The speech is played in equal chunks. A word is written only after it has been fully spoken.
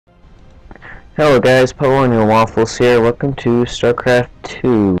Hello guys, Poe and your Waffles here. Welcome to StarCraft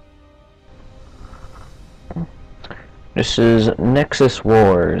 2. This is Nexus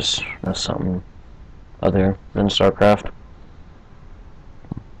Wars. That's something other than StarCraft.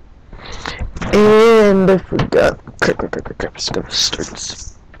 And I forgot. Crap. It's gonna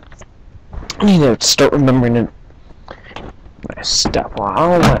start. I need to start remembering it. Stop.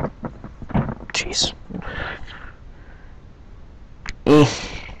 Oh my. Jeez.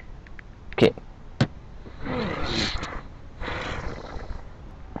 Okay.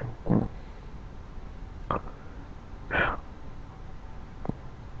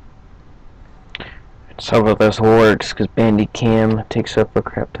 Let's hope that this works, because Bandicam takes up a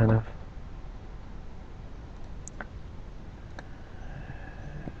crap ton of.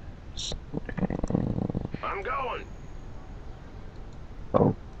 I'm going.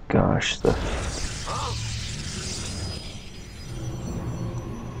 Oh gosh, the.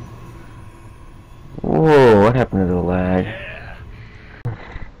 Whoa, what happened to the lag? Yeah.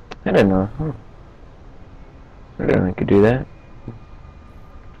 I didn't know. I didn't know I could do that.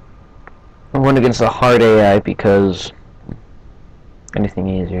 I went against a hard AI because anything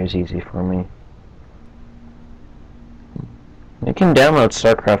easier is easy for me. You can download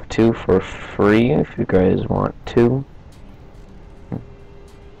StarCraft 2 for free if you guys want to.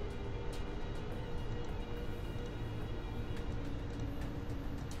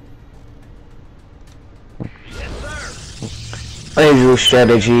 My usual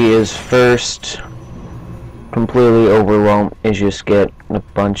strategy is first completely overwhelm, is just get a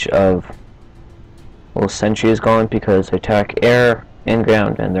bunch of little sentries going because they attack air and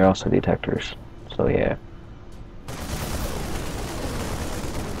ground and they're also detectors. So yeah.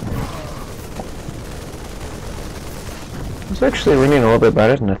 It's actually running a little bit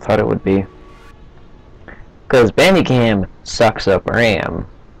better than I thought it would be. Because Bandicam sucks up RAM.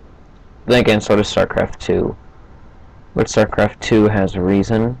 Then again, so does StarCraft 2. But StarCraft 2 has a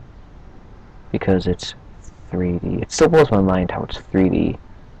reason. Because it's 3D. It still blows my mind how it's 3D.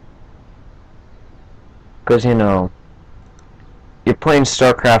 Because, you know, you're playing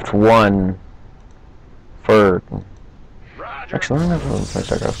StarCraft 1 for... Roger. Actually, I don't know if I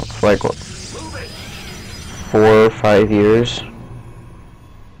play StarCraft 1 for like, what, 4 or 5 years.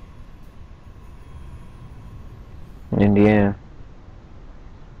 In Indiana.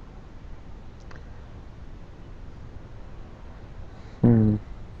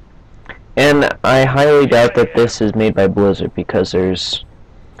 And I highly doubt that this is made by Blizzard because there's...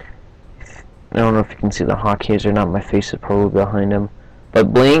 I don't know if you can see the hotkeys or not, my face is probably behind them.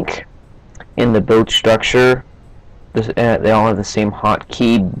 But Blink, in the build structure, they all have the same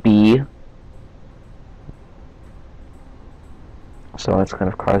hotkey, B. So that's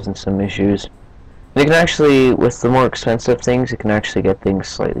kind of causing some issues. You can actually, with the more expensive things, you can actually get things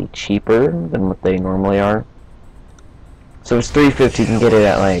slightly cheaper than what they normally are. So if it's $350, you can get it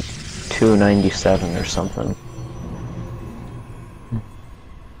at like $297 or something.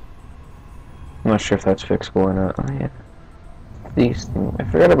 I'm not sure if that's fixable or not. Oh yeah. These things. I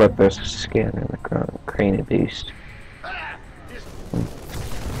forgot about this scanner in the crane beast.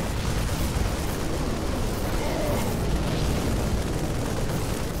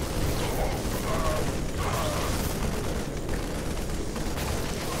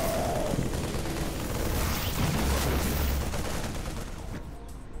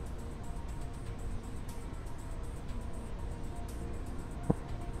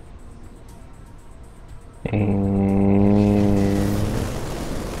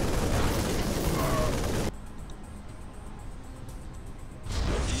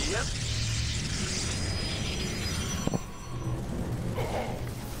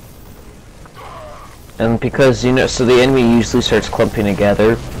 And because, you know, so the enemy usually starts clumping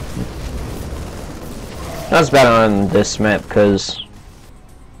together. That's bad on this map because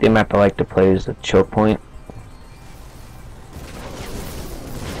the map I like to play is the choke point.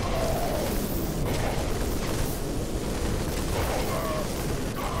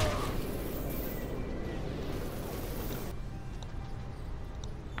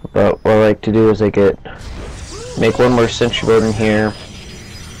 But what I like to do is make one more sentry building here.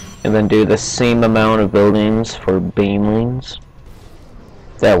 And then do the same amount of buildings for banelings.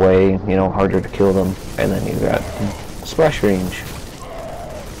 That way, you know, harder to kill them. And then you got splash range.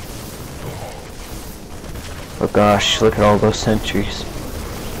 Oh gosh, look at all those sentries.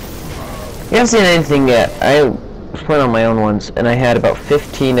 You haven't seen anything yet. I was playing on my own ones, and I had about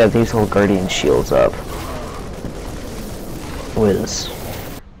 15 of these little guardian shields up. It was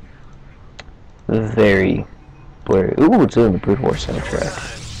very blurry. Ooh, it's doing the Brute War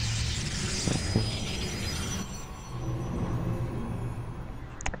soundtrack.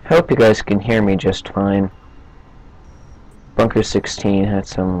 hope you guys can hear me just fine. Bunker 16 had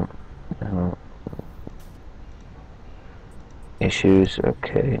some issues.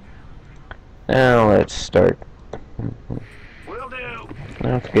 Okay. Now let's start. Will do.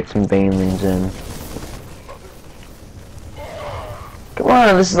 Now have to get some banelings in. Come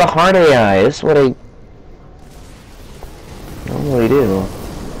on, this is a hard AI. This is what I normally do.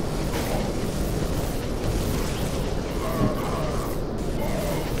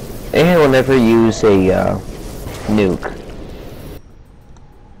 AI will never use a nuke.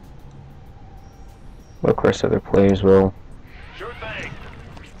 But of course other players will. Sure thing.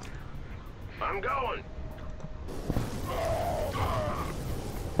 I'm going.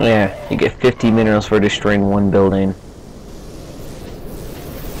 Yeah, you get 50 minerals for destroying one building.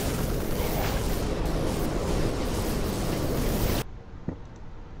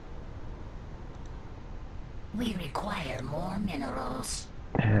 We require more minerals.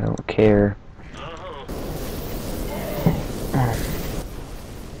 I don't care.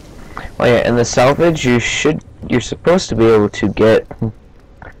 Oh yeah, in the salvage you're supposed to be able to get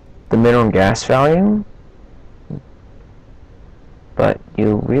the mineral and gas value, but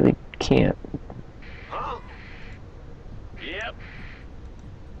you really can't. Huh? Yep.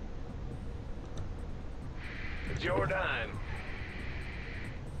 It's your dime.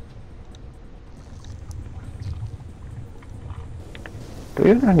 Do we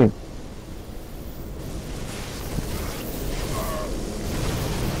have any?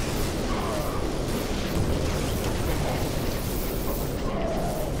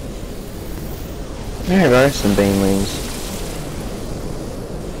 There are some banelings.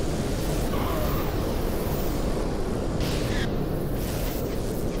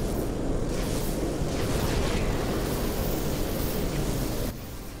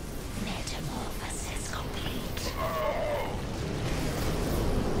 Metamorphosis complete.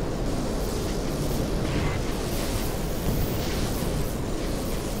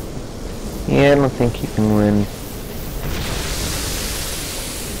 Yeah, I don't think you can win.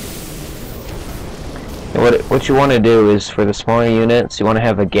 What you want to do is, for the smaller units, you want to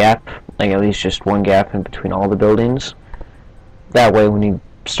have a gap, like at least just one gap in between all the buildings. That way when you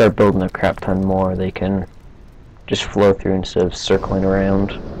start building a crap ton more, they can just flow through instead of circling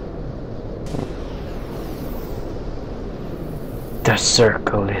around. The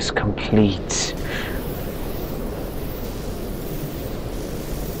circle is complete.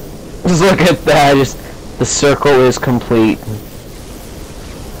 Just look at that, just the circle is complete.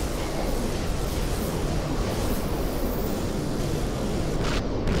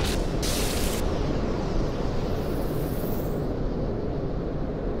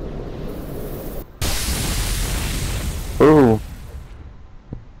 Ooh.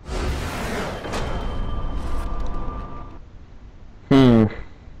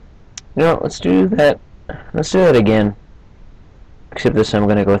 No, let's do that. Let's do that again. Except this time I'm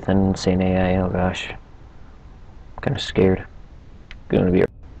gonna go with an insane AI. Oh gosh. I'm kinda scared. Gonna be a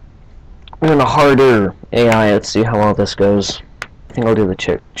harder AI. Let's see how well this goes. I think I'll do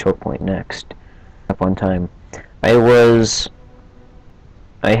the choke point next. At one time. I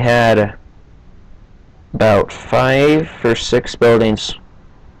had about 5 or 6 buildings,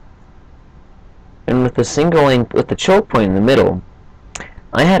 and with the single link, with the choke point in the middle,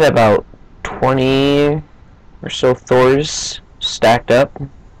 I had about 20 or so Thors stacked up.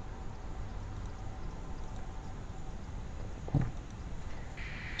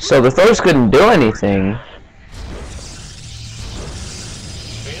 So the Thors couldn't do anything. In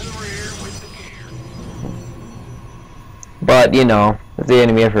the rear with the gear. But, you know, if the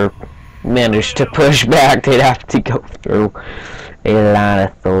enemy ever managed to push back, they'd have to go through a lot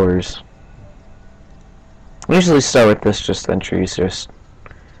of Thors. I usually start with this just entries, just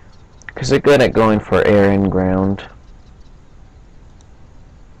because they're good at going for air and ground.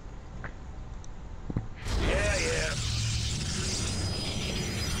 Yeah.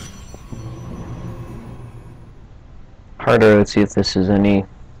 Harder, let's see if this is any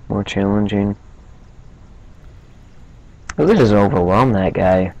more challenging. Oh, this is overwhelm that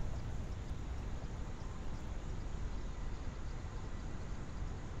guy.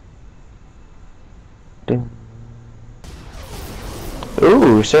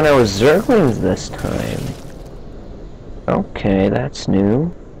 Ooh, so now it's Zerglings this time. Okay, that's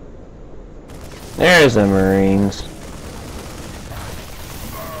new. There's the Marines.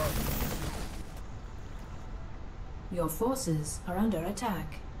 Your forces are under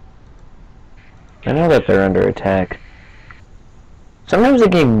attack. I know that they're under attack. Sometimes the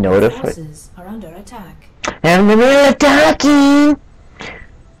game notifies. Forces are under attack. Enemy attacking!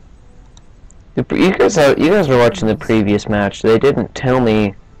 You guys were watching the previous match. They didn't tell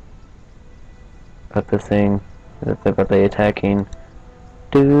me about the thing, about the attacking.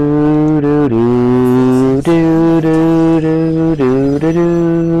 Do do do do do do do do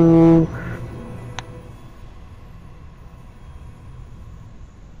do.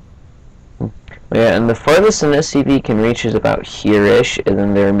 Yeah, and the farthest an SCV can reach is about here-ish, and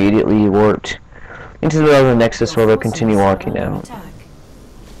then they're immediately warped into the middle of the Nexus where they'll continue walking down.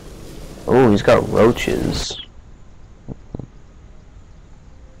 Oh, he's got roaches.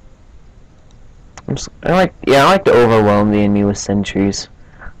 I like to overwhelm the enemy with sentries.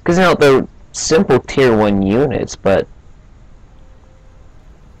 Because, you know, they're simple tier 1 units, but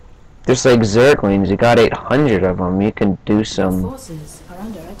just like Zerglings, you got 800 of them, you can do some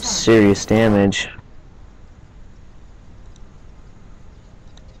serious damage.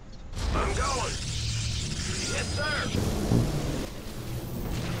 I'm going. Yes, sir.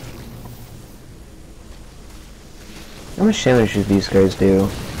 How much damage do these guys do?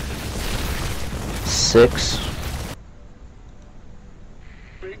 6?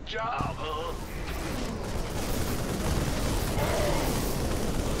 Big job, huh?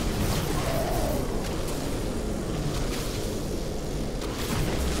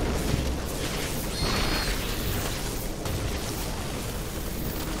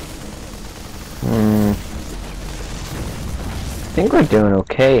 I think we're doing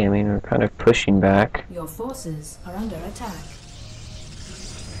okay. I mean, we're kind of pushing back. Your forces are under attack.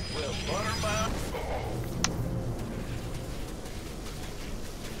 Well, Buttermouth.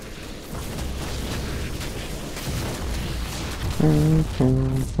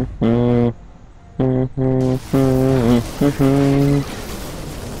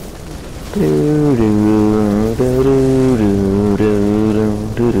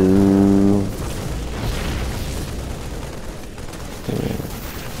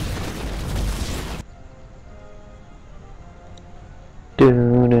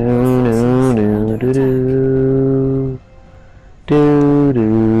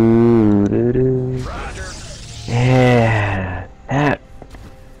 Yeah, that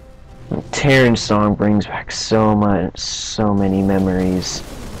Terran song brings back so many memories.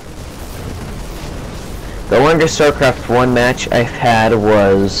 The longest StarCraft 1 match I've had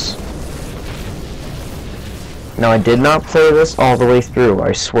was... Now, I did not play this all the way through,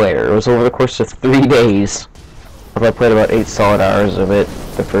 I swear. It was over the course of 3 days. I played about 8 solid hours of it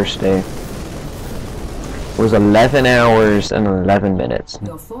the first day. It was 11 hours and 11 minutes.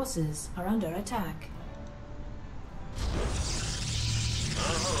 Your forces are under attack.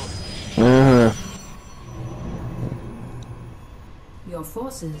 Your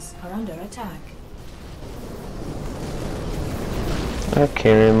forces are under attack.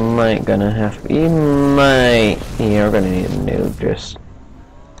 Okay, we might gonna have... You might... Yeah, we're gonna need a nuke, just...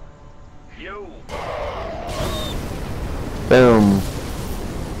 Yo. Boom.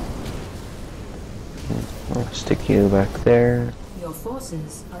 I'll stick you back there. Your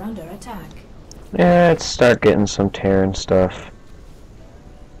forces are under attack. Yeah, let's start getting some Terran stuff.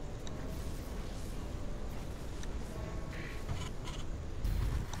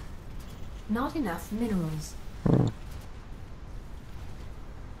 Not enough minerals.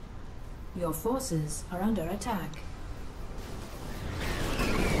 Your forces are under attack.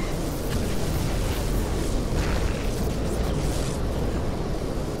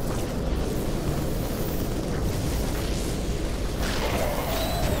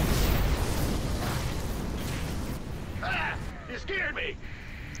 Ah, you scared me.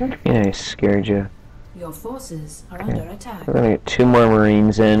 Yeah, I scared you. Your forces are under attack. We're gonna get 2 more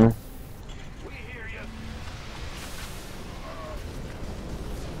Marines in. We hear you.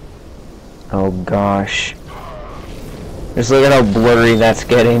 Oh gosh. Just look at how blurry that's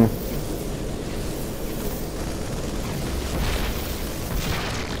getting.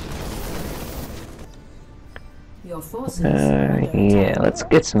 Your forces are under Yeah, attack. let's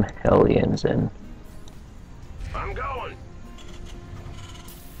get some Hellions in. I'm going.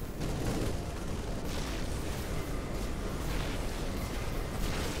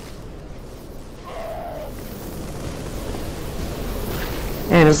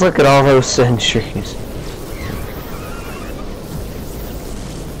 And just look at all those sentries.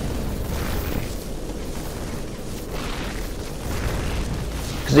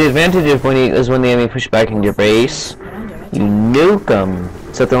 Because the advantage of when the enemy push back into your base, Are under attack. you nuke them.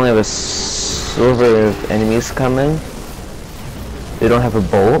 So if they only have a silver of enemies coming, they don't have a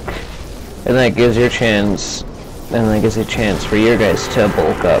bulk, and that gives your chance, and that gives a chance for your guys to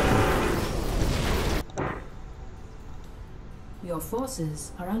bulk up. Your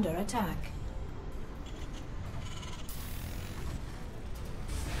forces are under attack.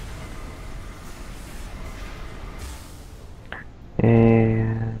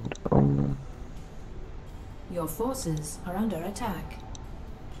 And forces are under attack.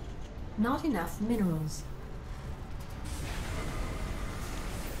 Not enough minerals.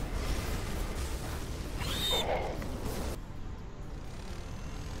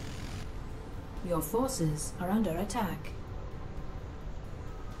 Your forces are under attack.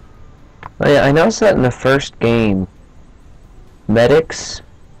 Oh yeah, I noticed that in the first game, medics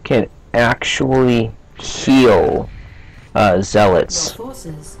can actually heal zealots. Your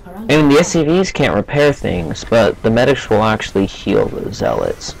forces are I under mean, the attack. SCVs can't repair things, but the medics will actually heal the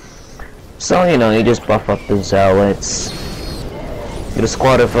zealots. So, you know, you just buff up the zealots. Get a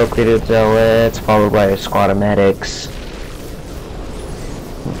squad of located zealots, followed by a squad of medics.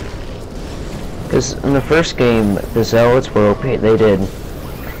 Because in the first game, the zealots were OP. They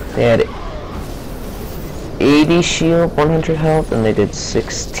had 80 shield, 100 health, and they did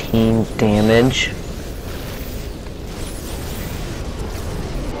 16 damage.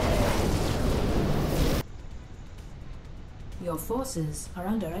 Your forces are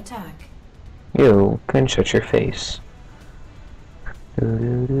under attack. You can shut your face. The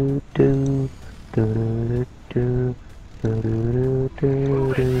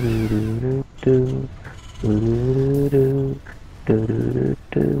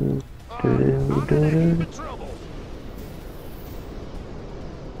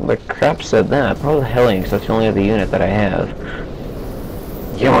crap said that? Probably Helling, because that's the only other unit that I have.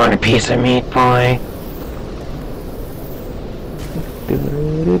 You want a piece of meat, boy?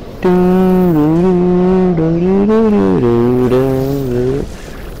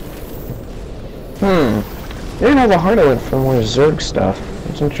 They didn't have a heart of it for more Zerg stuff.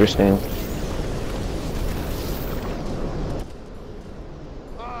 That's interesting.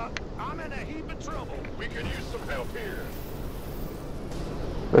 I'm in a heap of trouble. We could use some help here.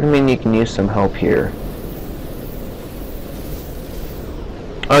 What do you mean you can use some help here?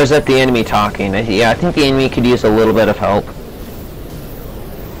 Oh, is that the enemy talking? Yeah, I think the enemy could use a little bit of help.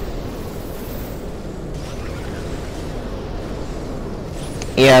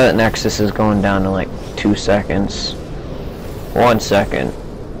 Yeah, that Nexus is going down in like 2 seconds. 1 second.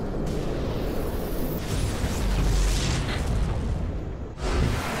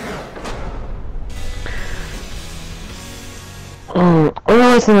 Well,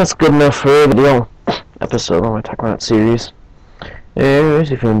 I think that's good enough for a video episode. I'm going to talk about series.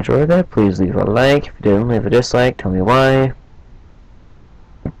 Anyways, if you enjoyed that, please leave a like. If you didn't, leave a dislike. Tell me why.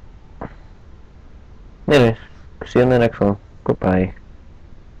 Anyways, see you in the next one. Goodbye.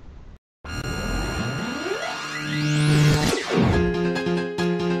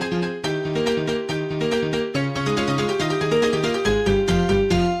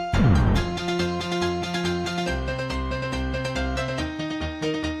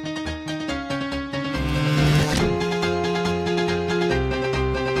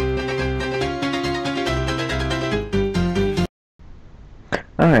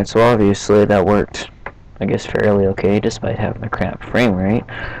 Alright, so obviously that worked, I guess, fairly okay, despite having a crap frame rate.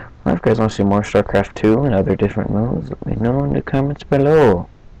 Well, if you guys want to see more StarCraft 2 and other different modes, let me know in the comments below.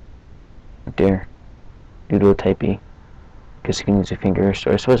 Dear, doodle typey, because you can use your fingers,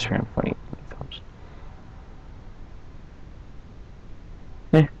 so I suppose it's around funny.